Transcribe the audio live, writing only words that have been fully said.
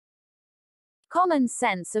Common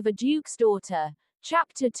Sense of a Duke's Daughter,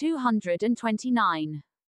 Chapter 229.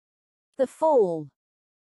 The Fall.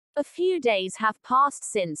 A few days have passed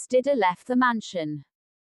since Dida left the mansion.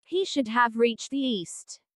 He should have reached the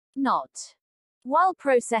east. Not. While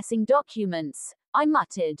processing documents, I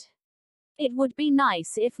muttered. It would be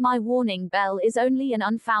nice if my warning bell is only an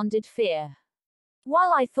unfounded fear.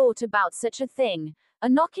 While I thought about such a thing, a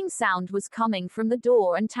knocking sound was coming from the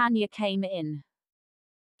door and Tanya came in.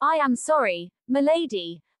 I am sorry,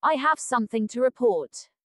 milady, I have something to report.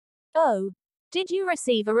 Oh, did you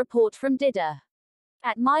receive a report from Dida?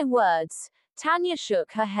 At my words, Tanya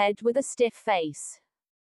shook her head with a stiff face.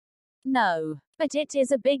 No, but it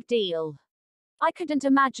is a big deal. I couldn't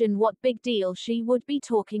imagine what big deal she would be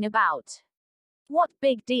talking about. What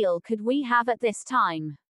big deal could we have at this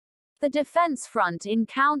time? The defense front in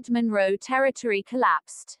Count Monroe territory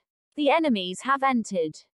collapsed. The enemies have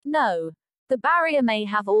entered. No. The barrier may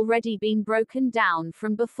have already been broken down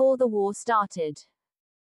from before the war started.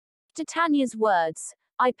 To Tanya's words,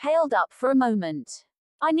 I paled up for a moment.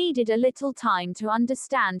 I needed a little time to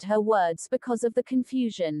understand her words because of the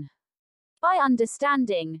confusion. By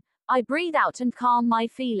understanding, I breathe out and calm my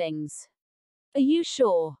feelings. Are you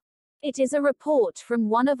sure? It is a report from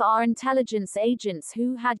one of our intelligence agents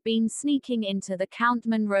who had been sneaking into the Count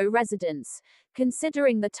Monroe residence.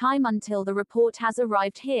 Considering the time until the report has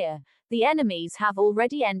arrived here, the enemies have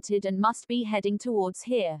already entered and must be heading towards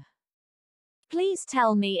here. Please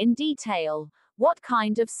tell me in detail, what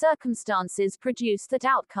kind of circumstances produced that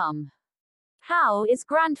outcome? How is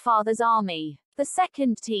grandfather's army? The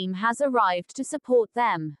second team has arrived to support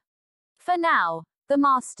them. For now, the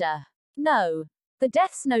master. No. The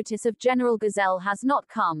death's notice of General Gazelle has not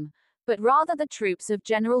come, but rather the troops of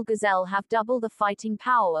General Gazelle have double the fighting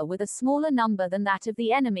power with a smaller number than that of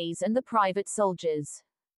the enemies and the private soldiers.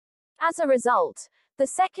 As a result, the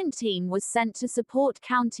second team was sent to support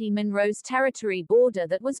County Monroe's territory border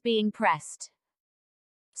that was being pressed.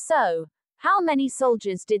 So, how many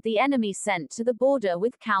soldiers did the enemy send to the border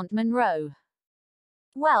with Count Monroe?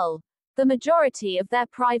 Well, the majority of their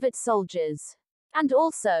private soldiers. And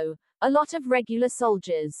also, a lot of regular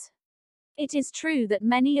soldiers. It is true that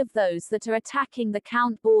many of those that are attacking the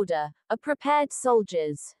Count border are prepared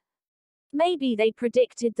soldiers. Maybe they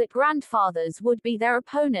predicted that grandfathers would be their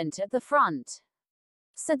opponent at the front.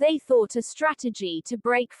 So they thought a strategy to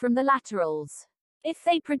break from the laterals. If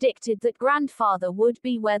they predicted that grandfather would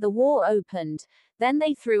be where the war opened, then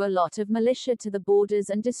they threw a lot of militia to the borders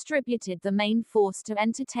and distributed the main force to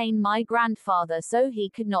entertain my grandfather so he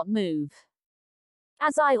could not move.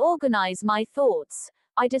 As I organize my thoughts,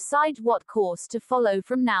 I decide what course to follow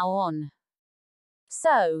from now on.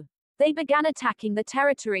 So, they began attacking the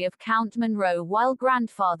territory of Count Monroe while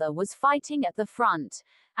grandfather was fighting at the front,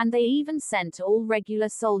 and they even sent all regular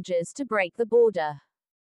soldiers to break the border.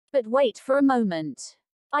 But wait for a moment.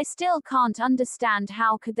 I still can't understand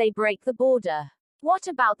how could they break the border. What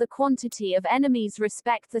about the quantity of enemies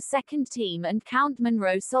respect the second team and Count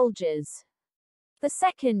Monroe soldiers? The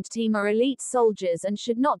second team are elite soldiers and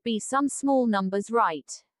should not be some small numbers,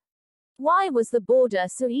 right? Why was the border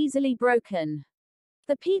so easily broken?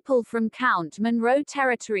 The people from Count Monroe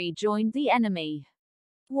territory joined the enemy.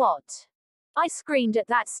 What? I screamed at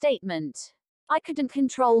that statement. I couldn't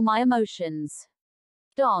control my emotions.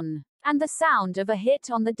 Don. And the sound of a hit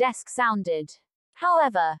on the desk sounded.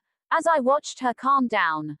 However, as I watched her calm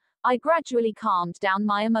down, I gradually calmed down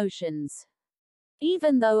my emotions.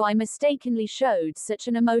 Even though I mistakenly showed such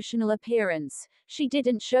an emotional appearance, she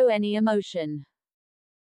didn't show any emotion.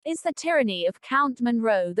 Is the tyranny of Count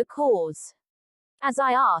Monroe the cause? As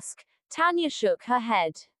I ask, Tanya shook her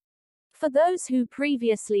head. For those who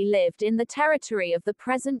previously lived in the territory of the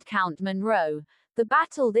present Count Monroe, the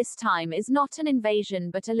battle this time is not an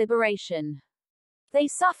invasion but a liberation. They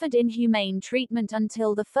suffered inhumane treatment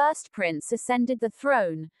until the first prince ascended the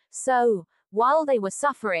throne, so, while they were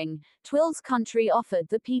suffering, Twill's country offered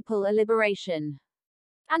the people a liberation.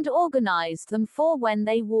 And organized them for when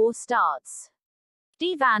they war starts.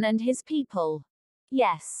 Divan and his people.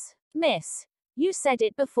 Yes, miss, you said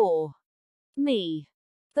it before. Me.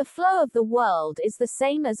 The flow of the world is the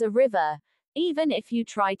same as a river. Even if you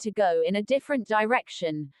try to go in a different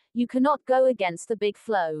direction, you cannot go against the big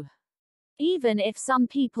flow. Even if some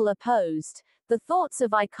people opposed, the thoughts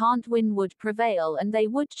of I can't win would prevail and they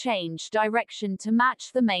would change direction to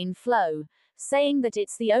match the main flow, saying that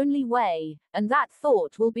it's the only way, and that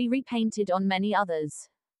thought will be repainted on many others.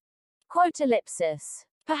 Quote ellipsis.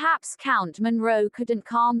 Perhaps Count Monroe couldn't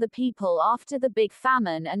calm the people after the big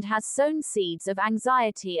famine and has sown seeds of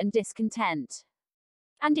anxiety and discontent.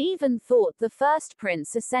 And even thought the first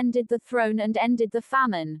prince ascended the throne and ended the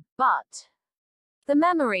famine, but The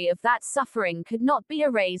memory of that suffering could not be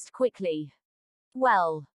erased quickly.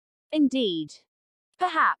 Well, indeed.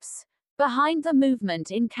 Perhaps, behind the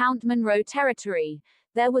movement in Count Monroe territory,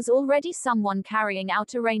 there was already someone carrying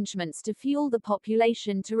out arrangements to fuel the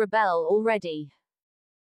population to rebel already.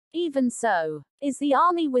 Even so, is the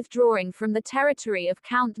army withdrawing from the territory of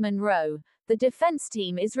Count Monroe? The defense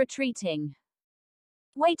team is retreating.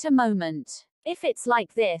 Wait a moment. If it's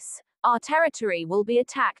like this, our territory will be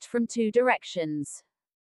attacked from 2 directions.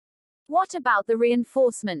 What about the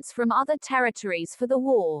reinforcements from other territories for the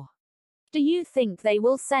war? Do you think they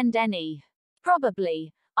will send any?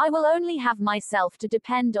 Probably. I will only have myself to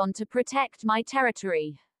depend on to protect my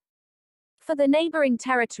territory. For the neighboring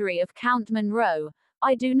territory of Count Monroe,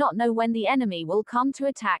 I do not know when the enemy will come to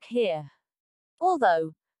attack here.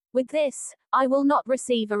 Although, with this, I will not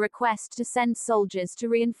receive a request to send soldiers to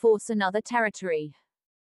reinforce another territory.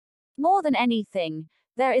 More than anything,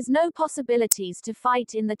 there is no possibilities to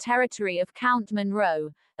fight in the territory of Count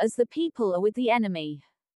Monroe, as the people are with the enemy.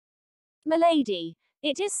 Milady,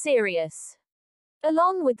 it is serious.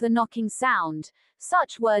 Along with the knocking sound,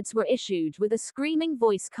 such words were issued with a screaming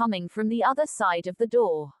voice coming from the other side of the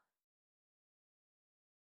door.